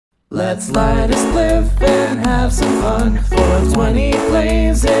Let's light a spliff and have some fun. 420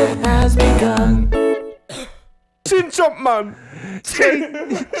 plays, it has begun. Chin chomp man. Chin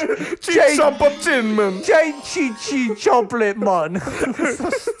chomp up chin man. Chi chocolate man. So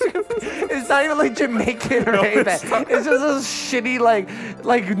stupid. It's not even like Jamaican or anything. It's just a shitty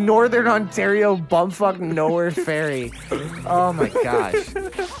like Northern Ontario bumfuck nowhere fairy. Oh my gosh.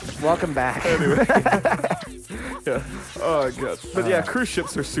 Welcome back. Anyway. Yeah. Oh god. But yeah, cruise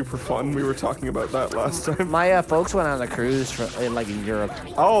ships are super fun. We were talking about that last time. My folks went on a cruise like in Europe.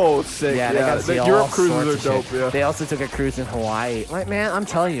 Oh, sick. Yeah, they got to see the all Europe sorts cruises of are dope. shit. Yeah. They also took a cruise in Hawaii. Like, man, I'm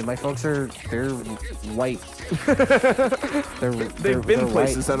telling you, my folks they're white. They've been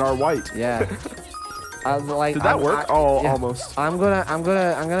places and are white. Yeah. Like, did that work? Oh, yeah. almost. I'm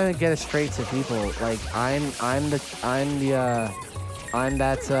gonna get it straight to people. Like I'm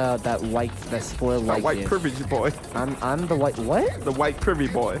that spoiled white white kid. privileged boy. I'm the white what? The white privy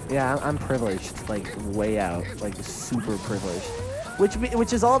boy. Yeah, I'm privileged, like way out, like super privileged.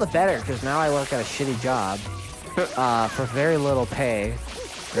 Which is all the better because now I work at a shitty job, for very little pay,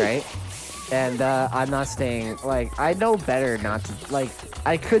 right? And I'm not staying. Like I know better not to. Like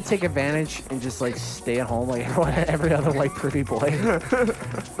I could take advantage and just like stay at home like every other white pretty boy.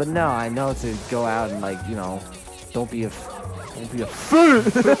 But no, I know to go out and like don't be a fool.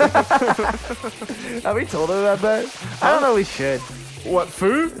 Have we told her about that? I don't know. We should. What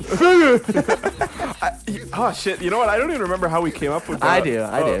food? Oh shit! You know what? I don't even remember how we came up with that. I do.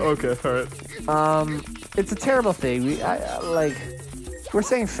 Okay, all right. It's a terrible thing. We're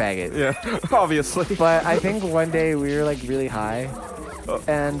saying faggot. Yeah, obviously. But I think one day we were like really high,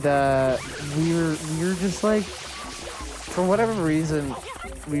 and we were just like, for whatever reason,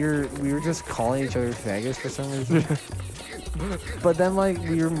 we were just calling each other faggots for some reason. But then like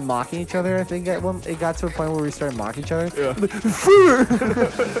we were mocking each other. I think it got to a point where we started mocking each other. Yeah.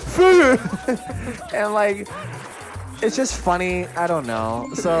 And like. It's just funny. I don't know.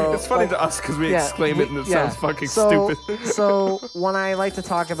 So it's funny to us because we exclaim it and it sounds fucking stupid. So when I like to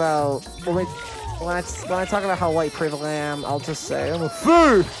talk about when I talk about how white privilege I am, I'll just say I'm a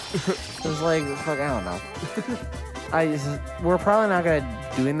fool. It's like fuck. I don't know. We're probably not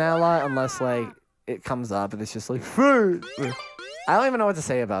doing that a lot unless like it comes up and it's just like fool. I don't even know what to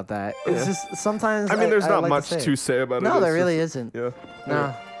say about that. It's just sometimes. I mean, there's not like much to say about it. No, there really isn't. Yeah.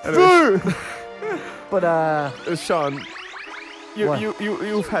 No. Anyway. But Sean,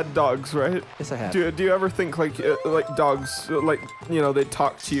 you've had dogs, right? Yes, I have. Do you ever think like dogs they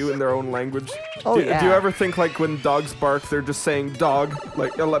talk to you in their own language? Oh, do you ever think like when dogs bark they're just saying dog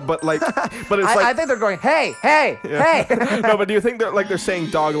but it's like I think they're going hey. No, but do you think they're saying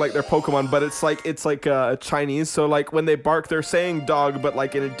dog like they're Pokemon, but it's like Chinese, so like when they bark they're saying dog but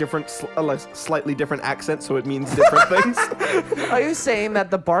like in a different slightly different accent, so it means different things? Are you saying that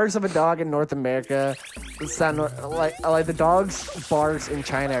the barks of a dog in North America sound like the dog's barks in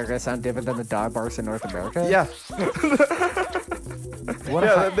China are gonna sound different than the dog barks in North America? Yeah.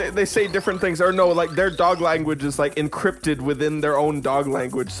 They say different things, or no, like their dog language is like encrypted within their own dog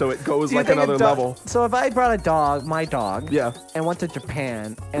language, so it goes like another level. So if I brought my dog, yeah, and went to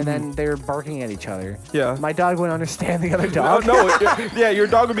Japan, and then they were barking at each other, yeah, my dog wouldn't understand the other dog. No, yeah, your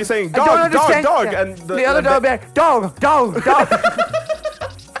dog would be saying dog, dog, yeah. and the other dog would be like dog.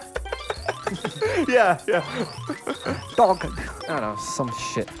 Yeah. Dog. I don't know, some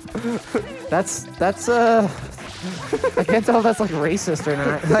shit. That's I can't tell if that's like racist or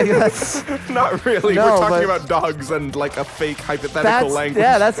not. Like that's not really. No, we're talking about dogs and like a fake hypothetical language.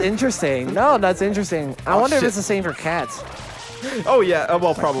 Yeah, that's interesting. No, that's interesting. I wonder if it's the same for cats. Oh yeah,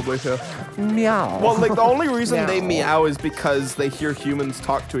 well probably yeah. Meow. Well, like the only reason they meow is because they hear humans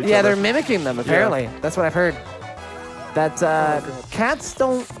talk to each other. Yeah, they're mimicking them apparently. Yeah. That's what I've heard. That cats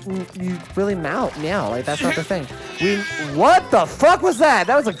don't really meow. Like that's not the thing. What the fuck was that?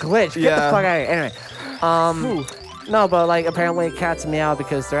 That was a glitch. Get the fuck out of here. Anyway, no, but like apparently cats meow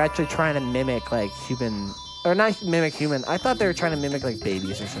because they're actually trying to mimic like human, or not mimic human. I thought they were trying to mimic like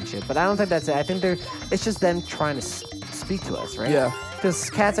babies or some shit, but I don't think that's it. I think it's just them trying to speak to us, right? Yeah. Because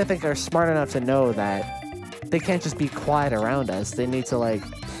cats, I think, are smart enough to know that they can't just be quiet around us. They need to like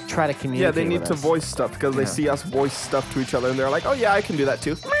try to communicate. Yeah, they need to voice stuff because they see us voice stuff to each other, and they're like, "Oh yeah, I can do that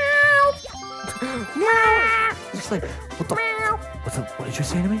too." Meow. Meow. Just like, what did you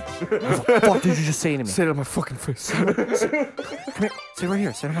say to me? What the fuck did you just say to me? Say it on my fucking face. Come here. Say it right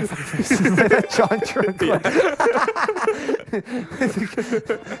here. Say it on my fucking face. John Trump.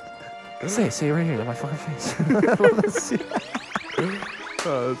 Say it right here on my fucking face.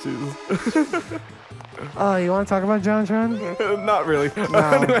 Oh Jesus. Oh, you want to talk about John Tron? Not really.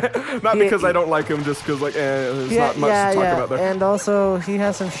 No. Not because I don't like him, just because like there's not much to talk about there. And also he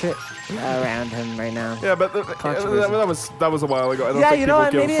has some shit around him right now. Yeah, but that was a while ago. I don't think you know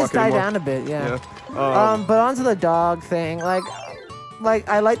what? people give Maybe a it's fuck died anymore. down a bit. Yeah. Yeah. But onto the dog thing, like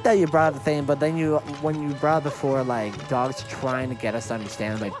I like that you brought up the thing, but then when you brought up before, like dogs trying to get us to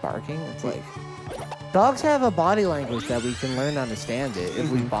understand by barking, it's like dogs have a body language that we can learn to understand it if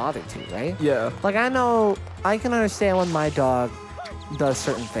we bother to, right? Yeah. Like I know I can understand when my dog does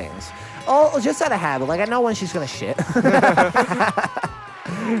certain things. Oh, just out of habit. Like I know when she's gonna shit.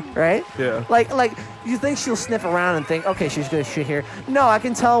 Right? Yeah. Like you think she'll sniff around and think, okay, she's gonna shit here. No, I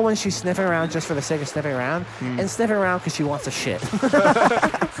can tell when she's sniffing around just for the sake of sniffing around, and sniffing around because she wants to shit.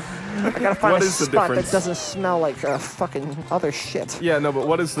 I gotta find a spot that doesn't smell like fucking other shit. Yeah, no, but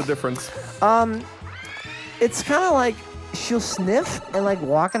what is the difference? It's kind of like she'll sniff and like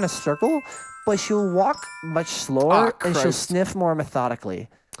walk in a circle, but she'll walk much slower and she'll sniff more methodically.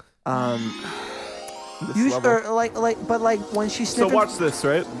 But when she's sniffing. So watch this,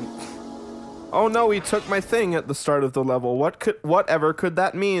 right? Oh no, he took my thing at the start of the level. Whatever could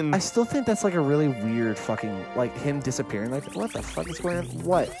that mean? I still think that's like a really weird fucking like him disappearing. Like what the fuck is going on?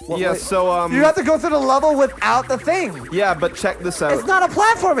 What? Yeah, so you have to go through the level without the thing. Yeah, but check this out. It's not a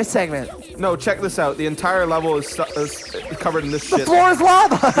platforming segment. No, check this out. The entire level is covered in this shit. The floor is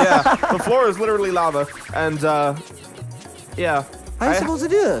lava. Yeah, the floor is literally lava, and yeah. How are you supposed to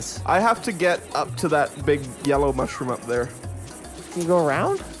do this? I have to get up to that big yellow mushroom up there. Can you go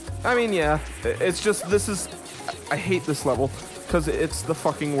around? I mean, yeah. It's just, I hate this level, because it's the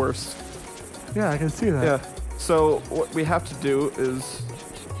fucking worst. Yeah, I can see that. Yeah. So, what we have to do is...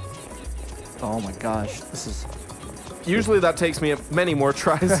 Oh my gosh, this is... Usually that takes me many more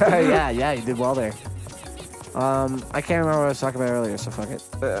tries. yeah, you did well there. I can't remember what I was talking about earlier, so fuck it.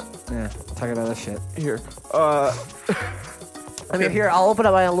 Yeah, talking about this shit. Here. I mean, here, I'll open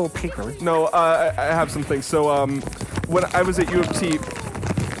up my little paper. No, I have some things. So, when I was at U of T...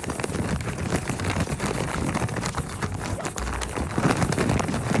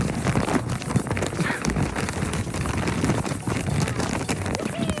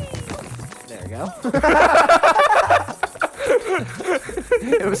 There we go.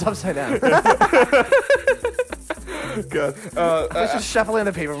 It was upside down. God. I was just shuffling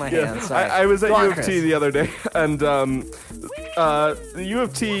the paper in my hand. Sorry. I was at Go U on, of Chris. T the other day, and the U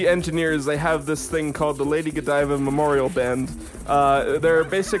of T engineers, they have this thing called the Lady Godiva Memorial Band. They're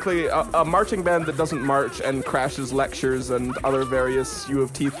basically a marching band that doesn't march and crashes lectures and other various U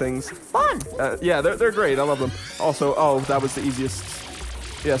of T things. Fun! Yeah, they're great. I love them. Also, oh, that was the easiest.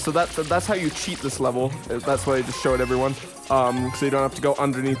 Yeah, so that's how you cheat this level. That's why I just showed everyone. So you don't have to go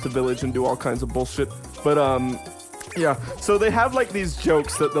underneath the village and do all kinds of bullshit. But, yeah, so they have like these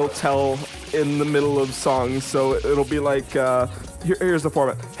jokes that they'll tell in the middle of songs. So it'll be like, here's the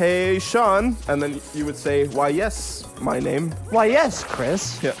format. Hey, Sean. And then you would say, why, yes, my name. Why, yes,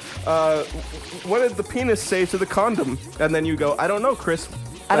 Chris. Yeah. What did the penis say to the condom? And then you go, I don't know, Chris.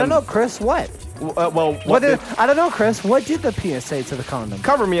 I don't know, Chris, what? Well, I don't know, Chris. What did the penis say to the condom?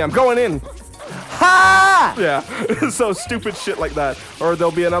 Cover me, I'm going in. Ha! Yeah, so stupid shit like that. Or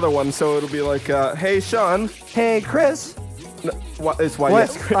there'll be another one, so it'll be like, hey, Sean. Hey, Chris. No, it's why, what?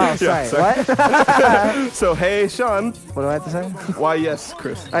 yes, Chris. Oh, sorry, Yeah, what? So, hey, Sean. What do I have to say? Why, yes,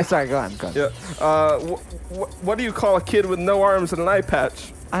 Chris. Sorry, go on. Yeah. What do you call a kid with no arms and an eye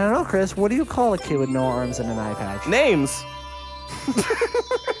patch? I don't know, Chris. What do you call a kid with no arms and an eye patch? Names.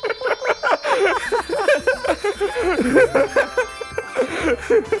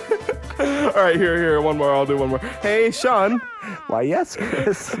 All right, here, one more. I'll do one more. Hey, Sean. Why, yes,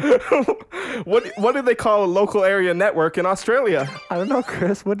 Chris. What do they call a local area network in Australia? I don't know,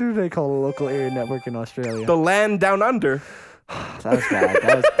 Chris. What do they call a local area network in Australia? The land down under. That was bad.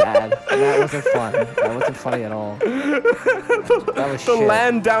 That was bad. That wasn't fun. That wasn't funny at all. That was the shit.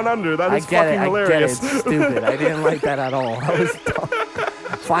 Land down under. That is fucking hilarious. I get it. It's stupid. I didn't like that at all. That was dumb.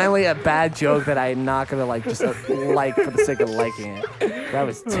 Finally, a bad joke that I'm not gonna like just like for the sake of liking it. That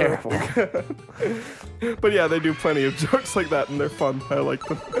was terrible. But yeah, they do plenty of jokes like that, and they're fun. I like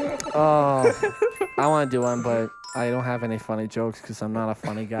them. Oh, I want to do one, but I don't have any funny jokes because I'm not a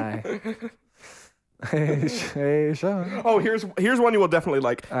funny guy. Hey, Sean. Oh, here's one you will definitely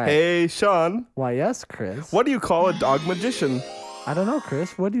like. Right. Hey, Sean. Why, yes, Chris. What do you call a dog magician? I don't know,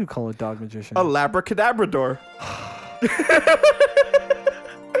 Chris. What do you call a dog magician? A labracadabrador.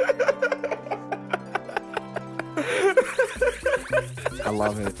 I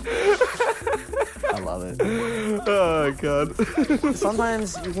love it. I love it. Oh God.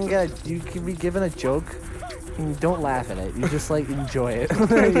 Sometimes you can be given a joke and you don't laugh at it. You just like enjoy it.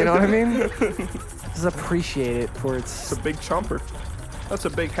 You know what I mean? Just appreciate it for its... It's a big chomper. That's a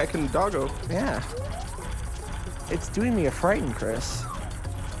big heckin' doggo. Yeah. It's doing me a frighten, Chris.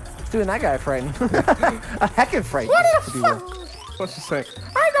 It's doing that guy a frighten. A heckin' frighten. What the fuck? What's she saying?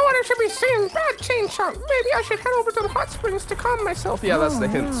 I know what I should be saying. Bad chain chomp. Maybe I should head over to the hot springs to calm myself. Yeah, that's the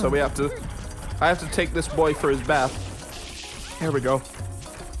hint. So we have to... I have to take this boy for his bath. Here we go.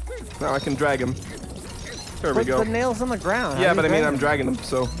 Now I can drag him. There we go. Put the nails on the ground. Yeah, but I mean, I'm dragging him,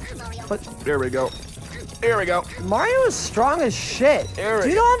 so... But there we go. Here we go. Mario is strong as shit. Do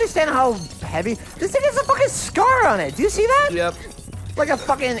you don't understand how heavy? This thing has a fucking scar on it. Do you see that? Yep. Like a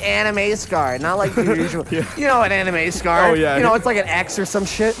fucking anime scar, not like the usual. Yeah. You know an anime scar. Oh, yeah. You know, it's like an X or some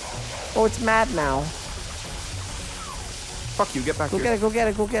shit. Oh, it's mad now. Fuck you, get back Go here. get it, go get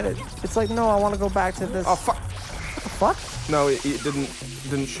it, go get it. It's like, no, I want to go back to this. Oh, fuck. What the fuck? No, it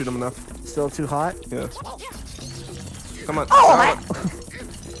didn't shoot him enough. Still too hot? Yeah. Come on. Oh,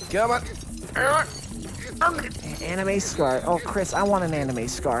 Come on. Anime scar. Oh, Chris, I want an anime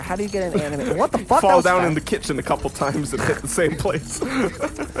scar. How do you get an anime? What the fuck? Fall down in the kitchen a couple times and hit the same place.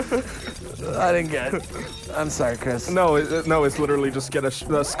 I didn't get it. I'm sorry, Chris. No, no, it's literally just get a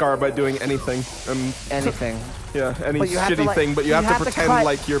scar by doing anything. Anything. Yeah, any But you have to, shitty like- thing, but you have to pretend cut-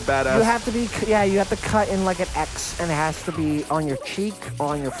 like you're badass. You have to be, yeah, you have to cut in like an X, and it has to be on your cheek or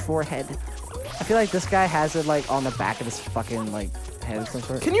on your forehead. I feel like this guy has it like on the back of his fucking like head or some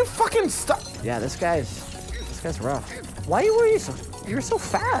sort. Can you fucking stop? Yeah, this guy's rough. Why were you so? You were so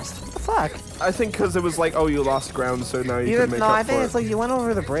fast. What the fuck? I think because it was like, oh, you lost ground, so now you can make no, up I think for it's it. like you went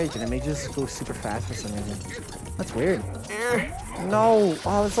over the bridge and it made you just go super fast for some reason. That's weird. No.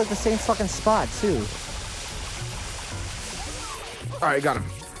 Oh, it's like the same fucking spot too. All right, got him.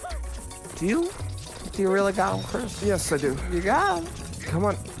 Do you really got him, Chris? Yes, I do. You got him. Come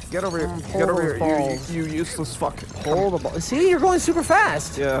on, get over here. Hold Get over those here, balls. you useless fuck. Hold the ball. See, you're going super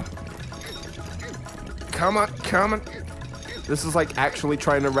fast. Yeah. Come on, come on. This is like actually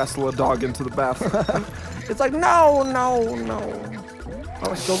trying to wrestle a dog into the bath. It's like, no.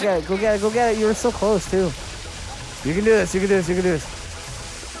 Oh, go get it, go get it, go get it. You were so close, too. You can do this, you can do this, you can do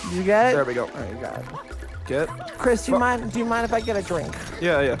this. You got it? There we go. All right, you got it. Get. Chris, do you mind if I get a drink?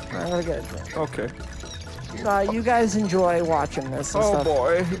 Yeah. I'm gonna get a drink. Okay. You guys enjoy watching this and Oh stuff.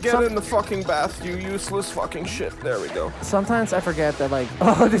 boy, get in the fucking bath, you useless fucking shit. There we go. Sometimes I forget that, like,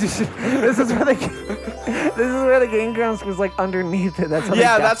 oh, this is where the game comes was like underneath it. That's how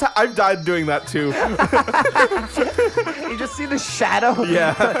Yeah, that's how I've died doing that too. you just see the shadow.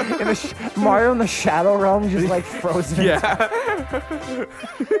 Yeah. Mario in the shadow realm, just like frozen. Yeah.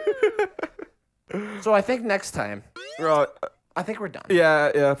 So I think next time, Right. I think we're done.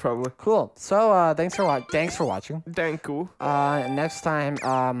 Yeah, probably. Cool. So thanks for watching. Dang cool. Next time,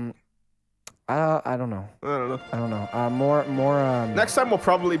 I don't know. I don't know. More. Next time we'll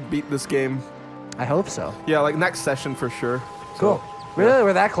probably beat this game. I hope so. Yeah, like next session for sure. Cool. So, Really?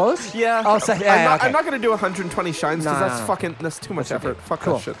 We're that close? yeah. Oh, so, yeah, okay. I'm not gonna do 120 shines because No, that's no. fucking that's too much effort. Fuck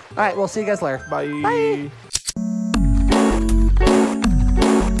Cool. that shit. All right. We'll see you guys later. Bye. Bye.